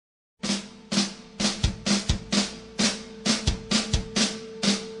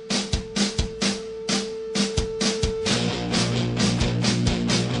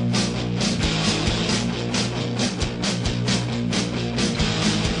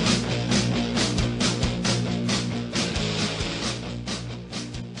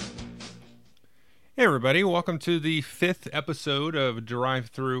Hey everybody, welcome to the 5th episode of Drive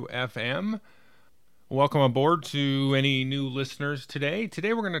Through FM. Welcome aboard to any new listeners today.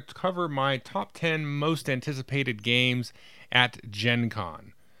 Today we're going to cover my top 10 most anticipated games at Gen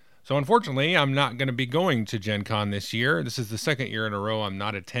Con. So unfortunately, I'm not going to be going to Gen Con this year. This is the second year in a row I'm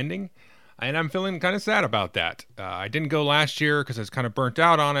not attending, and I'm feeling kind of sad about that. I didn't go last year because I was kind of burnt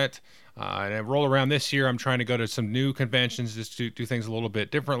out on it. And I roll around this year, I'm trying to go to some new conventions just to do things a little bit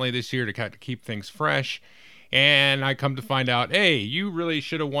differently this year to kind of keep things fresh. And I come to find out, hey, you really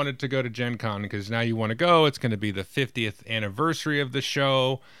should have wanted to go to Gen Con because now you want to go. It's going to be the 50th anniversary of the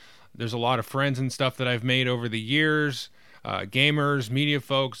show. There's a lot of friends and stuff that I've made over the years. Gamers, media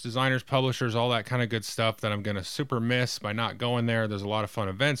folks, designers, publishers, all that kind of good stuff that I'm going to super miss by not going there. There's a lot of fun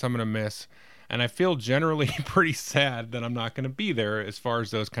events I'm going to miss. And I feel generally pretty sad that I'm not going to be there as far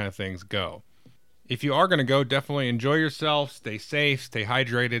as those kind of things go. If you are going to go, definitely enjoy yourself, stay safe, stay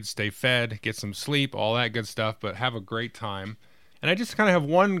hydrated, stay fed, get some sleep, all that good stuff, but have a great time. And I just kind of have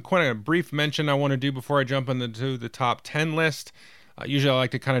one kind of brief mention I want to do before I jump into the top 10 list. Usually I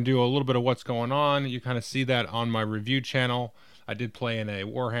like to kind of do a little bit of what's going on. You kind of see that on my review channel. I did play in a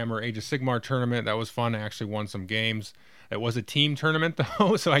Warhammer Age of Sigmar tournament. That was fun. I actually won some games. It was a team tournament,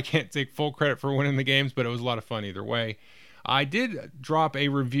 though, so I can't take full credit for winning the games, but it was a lot of fun either way. I did drop a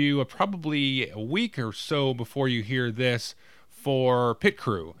review probably a week or so before you hear this for Pit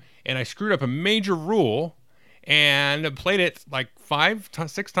Crew, and I screwed up a major rule and played it like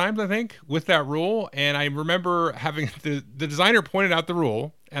 6 times, I think, with that rule. And I remember having the designer pointed out the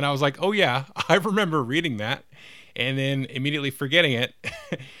rule, and I was like, oh yeah, I remember reading that, and then immediately forgetting it.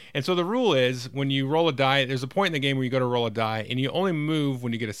 And so the rule is when you roll a die, there's a point in the game where you go to roll a die and you only move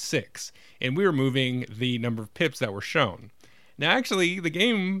when you get a 6. And we were moving the number of pips that were shown. Now, actually, the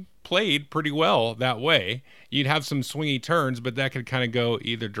game played pretty well that way. You'd have some swingy turns, but that could kind of go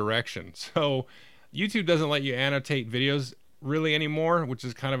either direction. So YouTube doesn't let you annotate videos really anymore, which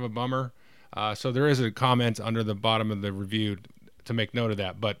is kind of a bummer. So there is a comment under the bottom of the review to make note of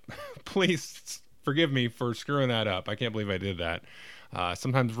that. But please forgive me for screwing that up. I can't believe I did that.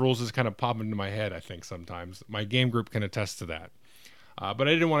 Sometimes rules just kind of pop into my head, I think sometimes. My game group can attest to that. But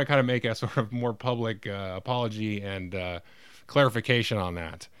I didn't want to kind of make a sort of more public apology and clarification on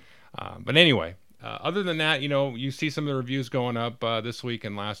that. But anyway, other than that, you see some of the reviews going up this week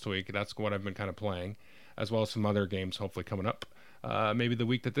and last week. That's what I've been kind of playing, as well as some other games hopefully coming up, maybe the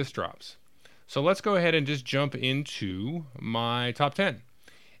week that this drops. So let's go ahead and just jump into my top 10.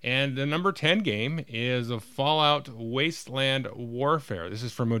 And the number 10 game is a Fallout Wasteland Warfare. This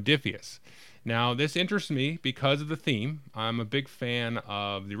is from Modiphius. Now, this interests me because of the theme. I'm a big fan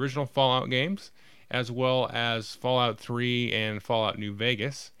of the original Fallout games, as well as Fallout 3 and Fallout New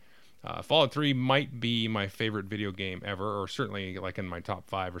Vegas. Fallout 3 might be my favorite video game ever, or certainly like in my top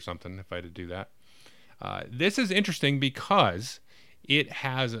 5 or something if I had to do that. This is interesting because it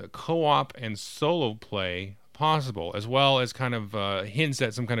has a co-op and solo play possible, as well as kind of hints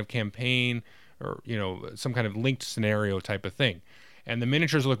at some kind of campaign or some kind of linked scenario type of thing. And the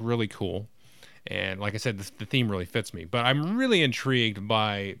miniatures look really cool, and like I said, the theme really fits me. But I'm really intrigued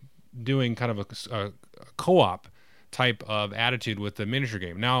by doing kind of a co-op type of attitude with the miniature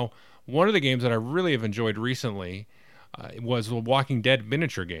game. Now, one of the games that I really have enjoyed recently was the Walking Dead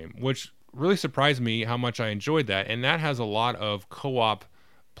miniature game, which really surprised me how much I enjoyed that, and that has a lot of co-op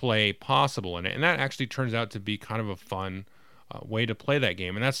play possible in it, and that actually turns out to be kind of a fun way to play that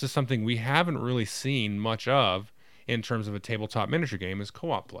game. And that's just something we haven't really seen much of in terms of a tabletop miniature game, is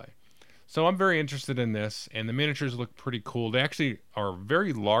co-op play. So I'm very interested in this, and the miniatures look pretty cool. They actually are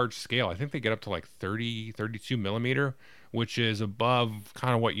very large scale. I think they get up to like 32 millimeter, which is above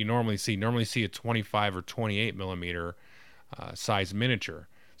kind of what you normally see. Normally see a 25 or 28 millimeter size miniature.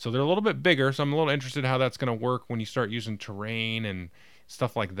 So they're a little bit bigger, so I'm a little interested how that's going to work when you start using terrain and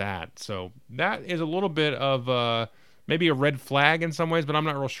stuff like that. So that is a little bit of maybe a red flag in some ways, but I'm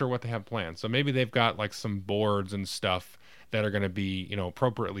not real sure what they have planned. So maybe they've got like some boards and stuff that are going to be,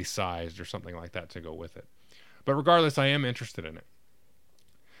 appropriately sized or something like that to go with it. But regardless, I am interested in it.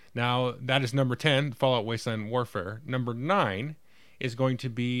 Now, that is number 10, Fallout Wasteland Warfare. Number 9 is going to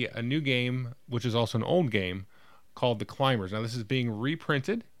be a new game, which is also an old game, called The Climbers. Now, this is being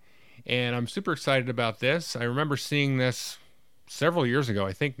reprinted, and I'm super excited about this. I remember seeing this several years ago,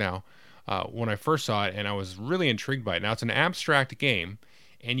 I think now, when I first saw it, and I was really intrigued by it. Now, it's an abstract game,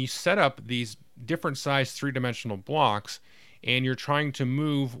 and you set up these different size three-dimensional blocks, and you're trying to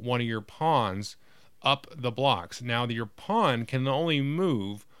move one of your pawns up the blocks. Now, your pawn can only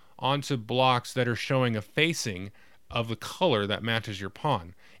move onto blocks that are showing a facing of the color that matches your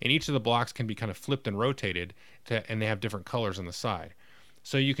pawn. And each of the blocks can be kind of flipped and rotated, and they have different colors on the side.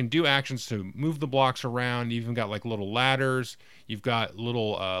 So you can do actions to move the blocks around. You've even got like little ladders. You've got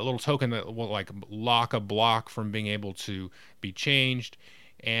little token that will like lock a block from being able to be changed.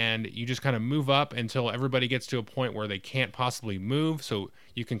 And you just kind of move up until everybody gets to a point where they can't possibly move. So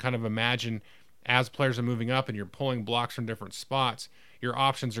you can kind of imagine as players are moving up and you're pulling blocks from different spots, your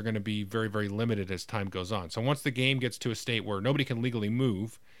options are going to be very, very limited as time goes on. So once the game gets to a state where nobody can legally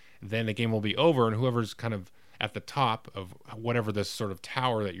move, then the game will be over, and whoever's kind of at the top of whatever this sort of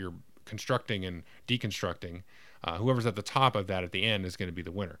tower that you're constructing and deconstructing, whoever's at the top of that at the end is going to be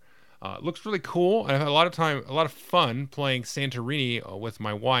the winner. It looks really cool. I had a lot of fun playing Santorini with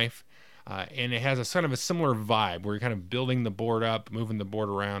my wife, and it has a kind of a similar vibe where you're kind of building the board up, moving the board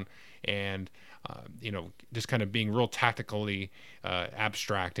around, and just kind of being real tactically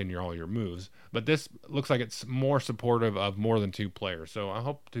abstract in all your moves. But this looks like it's more supportive of more than 2 players, so I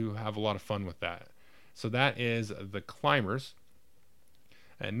hope to have a lot of fun with that. So that is The Climbers.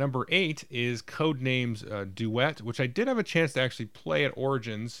 And number 8 is Codenames Duet, which I did have a chance to actually play at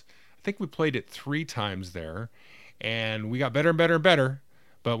Origins. I think we played it 3 times there, and we got better and better and better,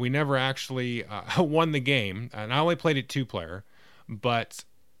 but we never actually won the game. And I only played it 2-player, but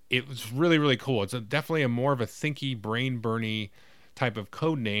it was really, really cool. It's definitely a more of a thinky, brain-burny type of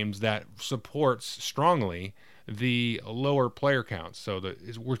code names that supports strongly the lower player counts. So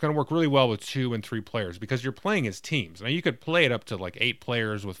we're going to work really well with 2 and 3 players because you're playing as teams. Now, you could play it up to like 8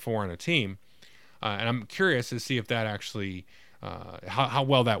 players with 4 on a team, and I'm curious to see if that actually how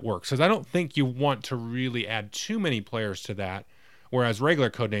well that works, because I don't think you want to really add too many players to that, whereas regular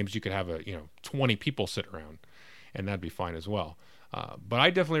code names you could have 20 people sit around, and that'd be fine as well. But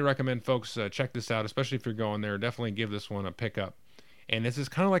I definitely recommend folks check this out, especially if you're going there. Definitely give this one a pickup. And this is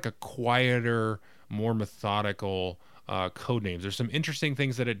kind of like a quieter, more methodical code names. There's some interesting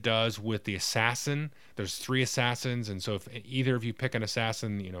things that it does with the assassin. There's 3 assassins, and so if either of you pick an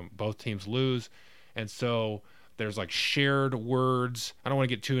assassin, both teams lose. And so there's like shared words. I don't want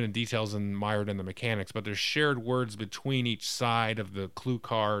to get too into details and mired in the mechanics, but there's shared words between each side of the clue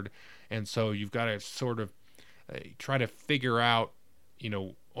card. And so you've got to sort of try to figure out,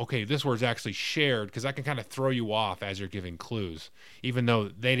 okay, this word's actually shared, because that can kind of throw you off as you're giving clues. Even though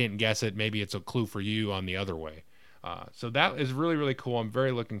they didn't guess it, maybe it's a clue for you on the other way. So that is really, really cool. I'm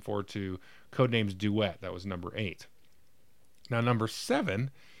very looking forward to Codenames Duet. That was number 8. Now, number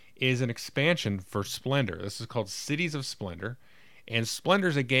 7 is an expansion for Splendor. This is called Cities of Splendor. And Splendor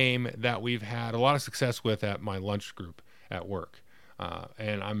is a game that we've had a lot of success with at my lunch group at work.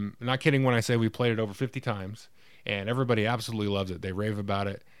 And I'm not kidding when I say we played it over 50 times. And everybody absolutely loves it. They rave about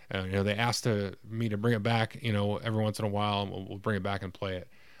it. They asked me to bring it back, every once in a while, and we'll bring it back and play it.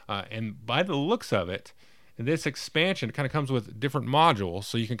 And by the looks of it, this expansion kind of comes with different modules,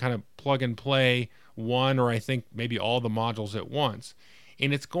 so you can kind of plug and play one, or I think maybe all the modules at once.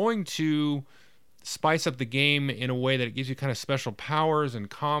 And it's going to spice up the game in a way that it gives you kind of special powers and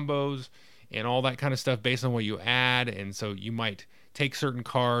combos and all that kind of stuff based on what you add. And so you might take certain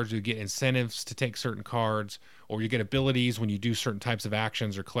cards, you get incentives to take certain cards, or you get abilities when you do certain types of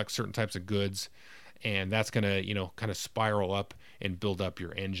actions or collect certain types of goods, and that's going to kind of spiral up and build up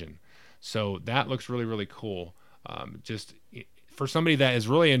your engine. So that looks really, really cool. Just for somebody that has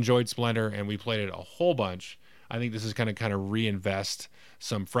really enjoyed Splendor and we played it a whole bunch, I think this is going to kind of reinvest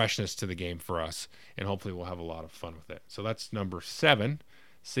some freshness to the game for us, and hopefully we'll have a lot of fun with it. So that's number 7,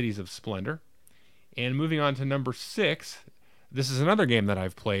 Cities of Splendor. And moving on to number 6, this is another game that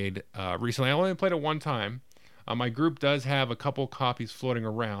I've played recently. I only played it one time. My group does have a couple copies floating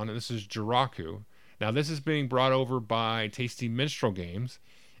around, and this is Jiraku. Now, this is being brought over by Tasty Minstrel Games,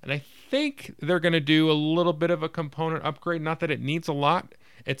 and I think they're going to do a little bit of a component upgrade. Not that it needs a lot.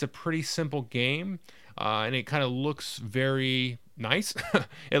 It's a pretty simple game, and it kind of looks very nice.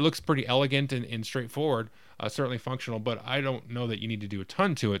 It looks pretty elegant and straightforward, certainly functional, but I don't know that you need to do a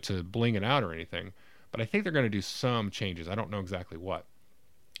ton to it to bling it out or anything. But I think they're going to do some changes. I don't know exactly what.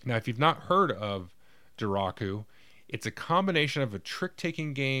 Now, if you've not heard of Jiraku, it's a combination of a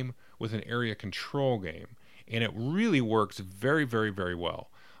trick-taking game with an area control game, and it really works very, very, very well.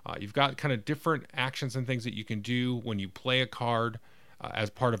 You've got kind of different actions and things that you can do when you play a card as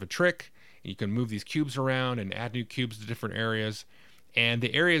part of a trick. You can move these cubes around and add new cubes to different areas, and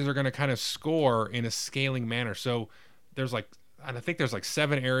the areas are going to kind of score in a scaling manner. So I think there's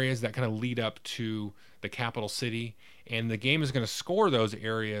 7 areas that kind of lead up to the capital city, and the game is going to score those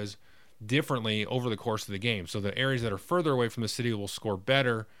areas differently over the course of the game. So the areas that are further away from the city will score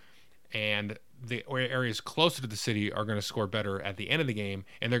better, and the areas closer to the city are going to score better at the end of the game,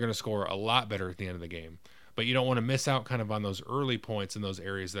 and they're going to score a lot better at the end of the game. But you don't want to miss out kind of on those early points in those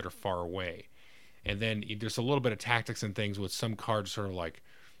areas that are far away. and then there's a little bit of tactics and things with some cards sort of like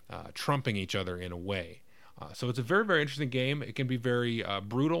trumping each other in a way. So it's a very, very interesting game. It can be very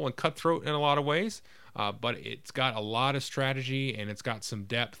brutal and cutthroat in a lot of ways, but it's got a lot of strategy and it's got some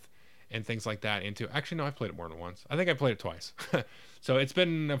depth and things like that into. Actually, no, I've played it more than once. I think I played it twice. So it's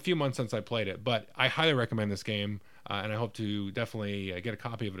been a few months since I played it, but I highly recommend this game, and I hope to definitely get a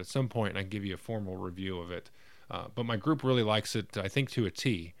copy of it at some point, and I can give you a formal review of it. But my group really likes it, I think, to a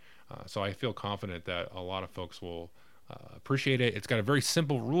T. So I feel confident that a lot of folks will appreciate it. It's got a very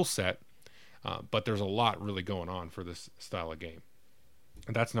simple rule set, but there's a lot really going on for this style of game.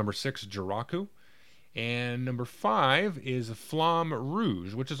 And that's number 6, Jiraku. And number 5 is Flamme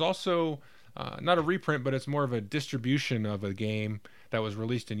Rouge, which is also not a reprint, but it's more of a distribution of a game that was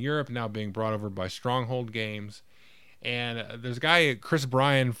released in Europe, now being brought over by Stronghold Games. And there's a guy, Chris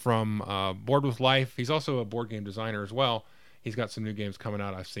Bryan from Board with Life. He's also a board game designer as well. He's got some new games coming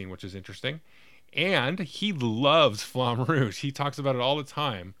out I've seen, which is interesting. And he loves Flamme Rouge. He talks about it all the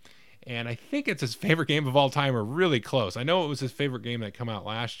time. And I think it's his favorite game of all time, or really close. I know it was his favorite game that came out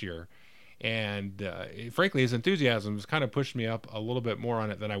last year. And frankly, his enthusiasm has kind of pushed me up a little bit more on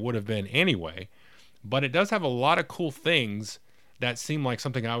it than I would have been anyway. But it does have a lot of cool things that seem like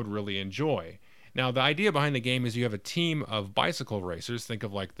something I would really enjoy. Now, the idea behind the game is you have a team of bicycle racers, think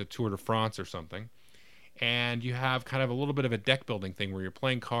of like the Tour de France or something, and you have kind of a little bit of a deck building thing where you're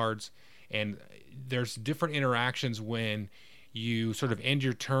playing cards, and there's different interactions when you sort of end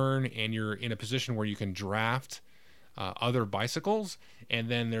your turn and you're in a position where you can draft other bicycles, and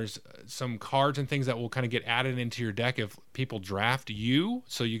then there's some cards and things that will kind of get added into your deck if people draft you,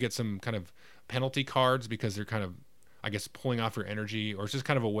 so you get some kind of penalty cards because they're kind of, I guess, pulling off your energy, or it's just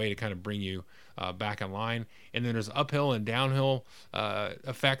kind of a way to kind of bring you back in line. And then there's uphill and downhill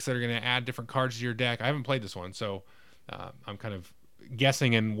effects that are going to add different cards to your deck. I haven't played this one, so I'm kind of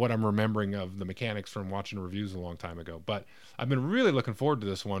guessing in what I'm remembering of the mechanics from watching reviews a long time ago. But I've been really looking forward to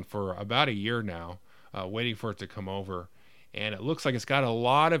this one for about a year now, waiting for it to come over. And it looks like it's got a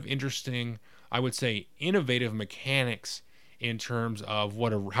lot of interesting, I would say, innovative mechanics in terms of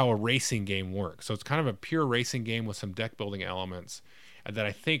how a racing game works. So it's kind of a pure racing game with some deck building elements that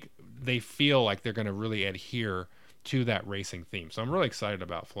I think they feel like they're going to really adhere to that racing theme. So I'm really excited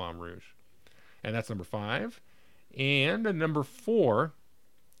about Flamme Rouge. And that's number 5. And number 4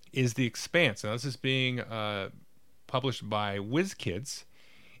 is The Expanse. Now this is being published by WizKids.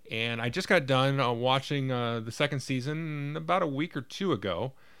 And I just got done watching the second season about a week or two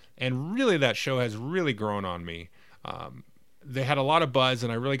ago. And really that show has really grown on me. They had a lot of buzz,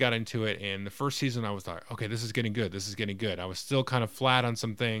 and I really got into it. And the first season, I was like, okay, this is getting good. This is getting good. I was still kind of flat on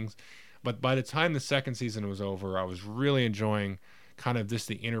some things. But by the time the second season was over, I was really enjoying kind of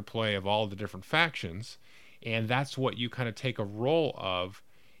the interplay of all the different factions. And that's what you kind of take a role of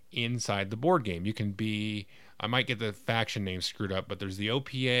inside the board game. You can be, I might get the faction name screwed up, but there's the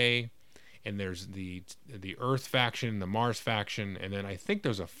OPA, and there's the Earth faction, the Mars faction, and then I think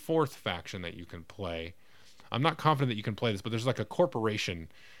there's a 4th faction that you can play. I'm not confident that you can play this, but there's like a corporation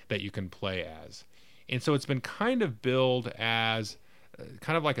that you can play as. And so it's been kind of billed as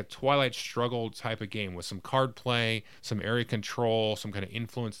kind of like a Twilight Struggle type of game with some card play, some area control, some kind of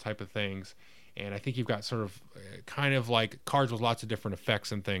influence type of things. And I think you've got sort of kind of like cards with lots of different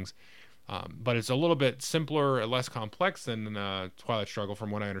effects and things. But it's a little bit simpler and less complex than Twilight Struggle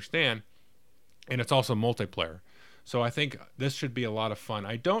from what I understand. And it's also multiplayer. So I think this should be a lot of fun.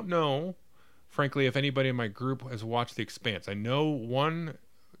 I don't know, frankly, if anybody in my group has watched The Expanse. I know one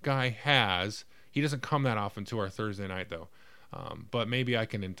guy has. He doesn't come that often to our Thursday night, though. But maybe I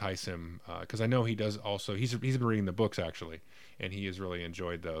can entice him, because I know he does also. He's been reading the books, actually, and he has really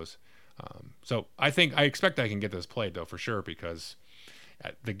enjoyed those. So I expect I can get this played, though, for sure, because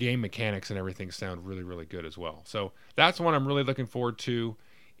the game mechanics and everything sound really, really good as well. So that's one I'm really looking forward to.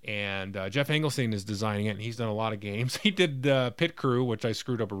 And Jeff Engelstein is designing it, and he's done a lot of games. He did Pit Crew, which I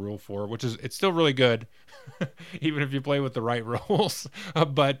screwed up a rule for, it's still really good, even if you play with the right rules.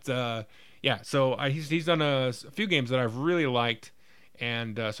 Yeah, so he's done a few games that I've really liked,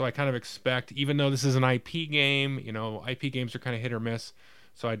 and so I kind of expect, even though this is an IP game, IP games are kind of hit or miss,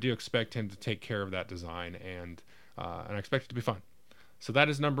 so I do expect him to take care of that design, and I expect it to be fun. So that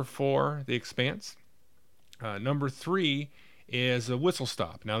is number 4, The Expanse. Number 3 is a Whistle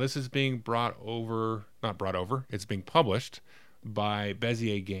Stop. Now this is being it's being published by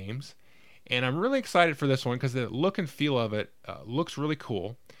Bezier Games, and I'm really excited for this one because the look and feel of it looks really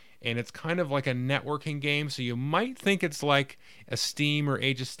cool, and it's kind of like a networking game, so you might think it's like a Steam or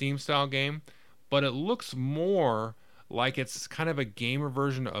Age of Steam style game, but it looks more like it's kind of a gamer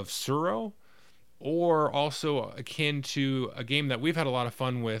version of Tsuro, or also akin to a game that we've had a lot of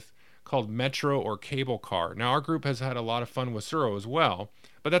fun with called Metro or Cable Car. Now, our group has had a lot of fun with Tsuro as well,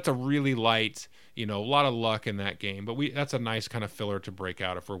 but that's a really light, a lot of luck in that game. But that's a nice kind of filler to break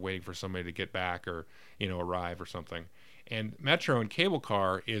out if we're waiting for somebody to get back or, arrive or something. And Metro and Cable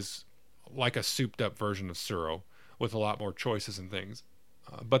Car is like a souped up version of Tsuro with a lot more choices and things.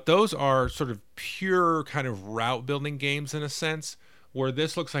 But those are sort of pure kind of route building games in a sense, where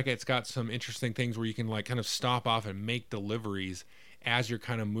this looks like it's got some interesting things where you can like kind of stop off and make deliveries as you're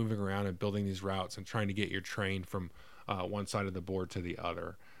kind of moving around and building these routes and trying to get your train from one side of the board to the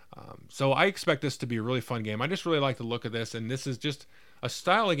other. So I expect this to be a really fun game. I just really like the look of this, and this is just a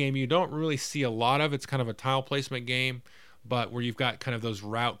style of game you don't really see a lot of. It's kind of a tile placement game, but where you've got kind of those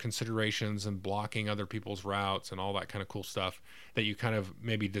route considerations and blocking other people's routes and all that kind of cool stuff that you kind of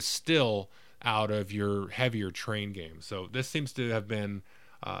maybe distill out of your heavier train game. So this seems to have been,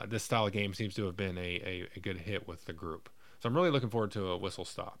 this style of game seems to have been a good hit with the group. So I'm really looking forward to a Whistle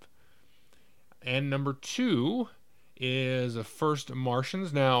Stop. And number 2 is First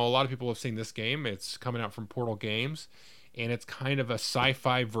Martians. Now, a lot of people have seen this game. It's coming out from Portal Games, and it's kind of a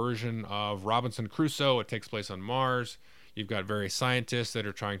sci-fi version of Robinson Crusoe. It takes place on Mars. You've got various scientists that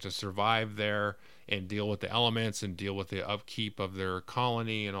are trying to survive there and deal with the elements and deal with the upkeep of their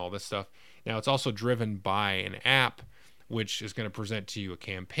colony and all this stuff. Now, it's also driven by an app which is going to present to you a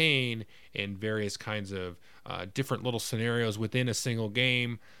campaign and various kinds of different little scenarios within a single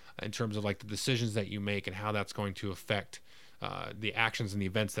game in terms of like the decisions that you make and how that's going to affect the actions and the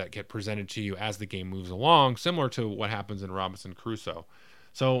events that get presented to you as the game moves along, similar to what happens in Robinson Crusoe.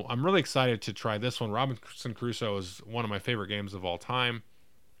 So I'm really excited to try this one. Robinson Crusoe is one of my favorite games of all time,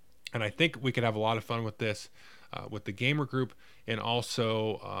 and I think we could have a lot of fun with this, with the gamer group and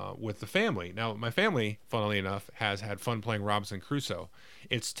also with the family. Now, my family, funnily enough, has had fun playing Robinson Crusoe.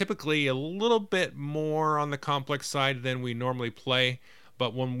 It's typically a little bit more on the complex side than we normally play,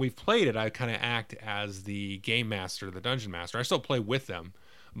 but when we've played it, I kind of act as the game master, the dungeon master. I still play with them,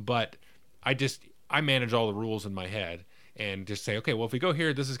 but I manage all the rules in my head and just say, okay, well, if we go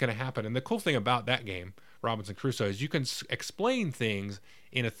here, this is going to happen. And the cool thing about that game, Robinson Crusoe, is you can explain things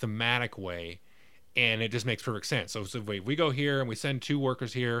in a thematic way, and it just makes perfect sense. So if we go here and we send 2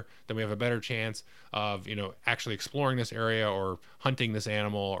 workers here, then we have a better chance of, actually exploring this area or hunting this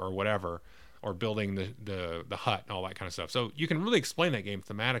animal or whatever, or building the hut and all that kind of stuff. So you can really explain that game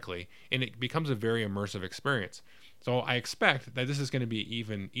thematically, and it becomes a very immersive experience. So I expect that this is going to be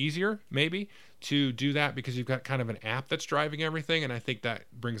even easier, maybe, to do that because you've got kind of an app that's driving everything, and I think that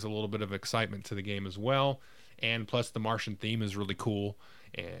brings a little bit of excitement to the game as well. And plus, the Martian theme is really cool,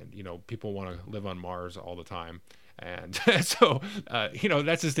 and people want to live on Mars all the time, and so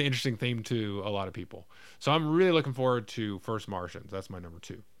that's just an interesting theme to a lot of people. So I'm really looking forward to First Martians. That's my number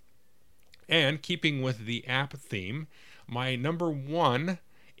 2. And keeping with the app theme, my number 1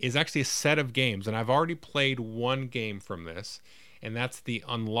 is actually a set of games, and I've already played one game from this, and that's the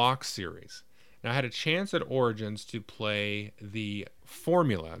Unlock series. Now, I had a chance at Origins to play the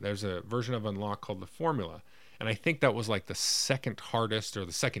Formula. There's a version of Unlock called the Formula, and I think that was like the second hardest or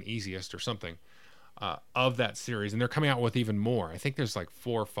the second easiest or something of that series, and they're coming out with even more. I think there's like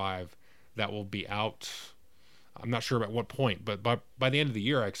 4 or 5 that will be out. I'm not sure at what point, but by the end of the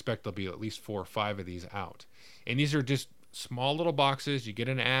year, I expect there'll be at least 4 or 5 of these out. And these are just small little boxes. You get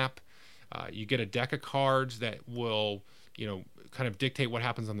an app, you get a deck of cards that will, kind of dictate what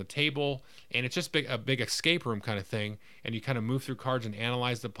happens on the table. And it's just a big escape room kind of thing. And you kind of move through cards and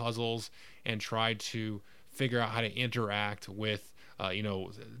analyze the puzzles and try to figure out how to interact with,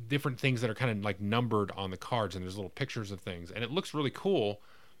 different things that are kind of like numbered on the cards. And there's little pictures of things. And it looks really cool.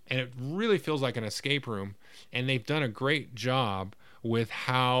 And it really feels like an escape room. And they've done a great job with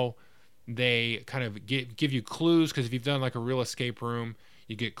how they kind of give you clues, because if you've done like a real escape room,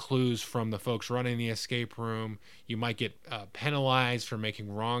 you get clues from the folks running the escape room. You might get penalized for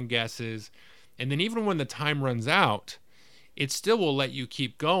making wrong guesses. And then even when the time runs out, it still will let you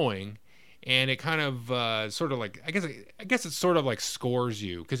keep going. And it kind of sort of like, I guess it sort of like scores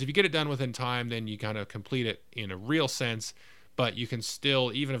you, because if you get it done within time, then you kind of complete it in a real sense. But you can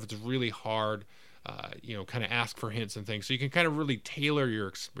still, even if it's really hard, kind of ask for hints and things. So you can kind of really tailor your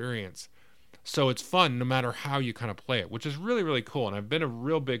experience. So it's fun no matter how you kind of play it, which is really, really cool. And I've been a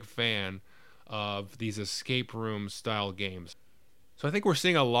real big fan of these escape room style games. So I think we're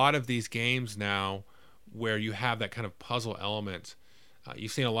seeing a lot of these games now where you have that kind of puzzle element.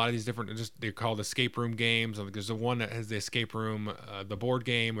 You've seen a lot of these different, they're called escape room games. There's the one that has the escape room, the board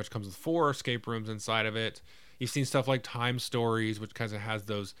game, which comes with 4 escape rooms inside of it. You've seen stuff like Time Stories, which kind of has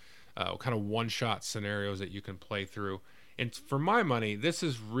those kind of one-shot scenarios that you can play through. And for my money, this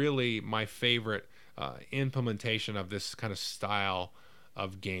is really my favorite implementation of this kind of style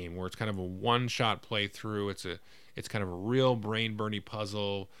of game, where it's kind of a one-shot playthrough. It's kind of a real brain-burning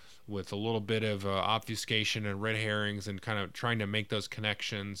puzzle with a little bit of obfuscation and red herrings and kind of trying to make those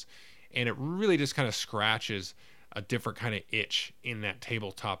connections. And it really just kind of scratches a different kind of itch in that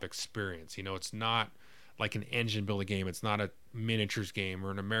tabletop experience. It's not like an engine building game. It's not a miniatures game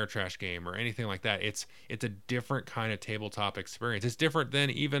or an Ameritrash game or anything like that. It's a different kind of tabletop experience. It's different than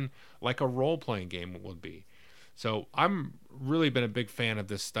even like a role-playing game would be. So I'm really been a big fan of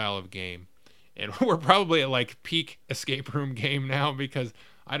this style of game. And we're probably at like peak escape room game now, because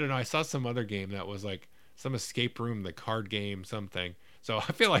I don't know, I saw some other game that was like some escape room, the card game, something. So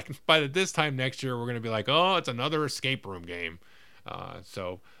I feel like by this time next year, we're going to be like, oh, it's another escape room game.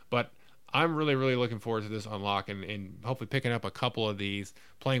 But I'm really, really looking forward to this unlock and hopefully picking up a couple of these,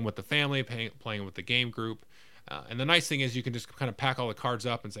 playing with the family, playing with the game group. And the nice thing is you can just kind of pack all the cards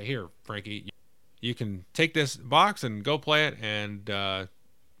up and say, here, Frankie, you can take this box and go play it and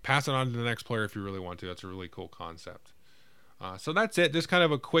pass it on to the next player if you really want to. That's a really cool concept. So that's it. Just kind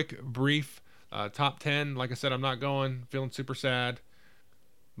of a quick, brief top 10. Like I said, I'm not feeling super sad.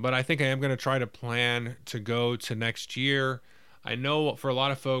 But I think I am going to try to plan to go to next year. I know for a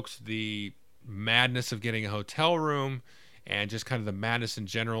lot of folks, the madness of getting a hotel room and just kind of the madness in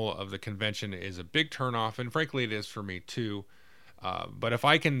general of the convention is a big turnoff. And frankly, it is for me too. But if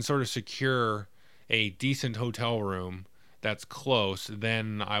I can sort of secure a decent hotel room that's close,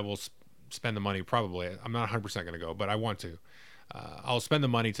 then I will spend the money probably. I'm not 100% going to go, but I want to. I'll spend the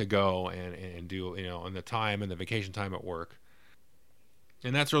money to go and do, in the time and the vacation time at work.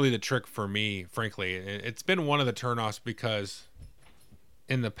 And that's really the trick for me, frankly. It's been one of the turnoffs because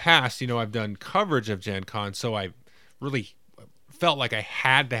in the past, I've done coverage of Gen Con, so I really felt like I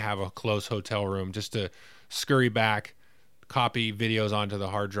had to have a close hotel room just to scurry back, copy videos onto the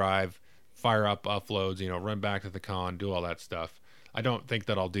hard drive, fire up uploads, run back to the con, do all that stuff. I don't think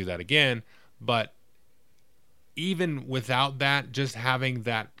that I'll do that again, but even without that, just having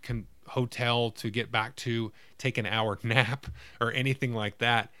that hotel to get back to, take an hour nap or anything like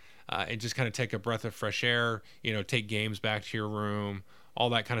that, and just kind of take a breath of fresh air, take games back to your room, all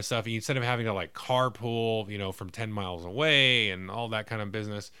that kind of stuff. And instead of having to like carpool, from 10 miles away and all that kind of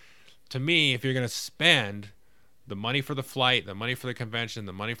business, to me, if you're going to spend the money for the flight, the money for the convention,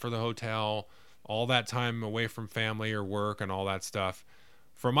 the money for the hotel, all that time away from family or work and all that stuff,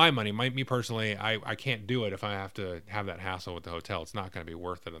 for my money, me personally, I can't do it if I have to have that hassle with the hotel. It's not going to be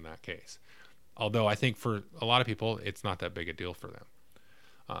worth it in that case. Although I think for a lot of people, it's not that big a deal for them.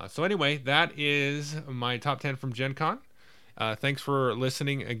 So anyway, that is my top 10 from Gen Con. Thanks for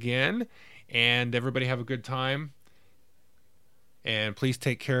listening again, and everybody have a good time. And please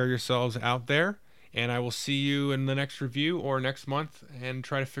take care of yourselves out there. And I will see you in the next review or next month and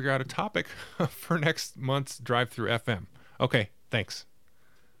try to figure out a topic for next month's Drive Through FM. Okay, thanks.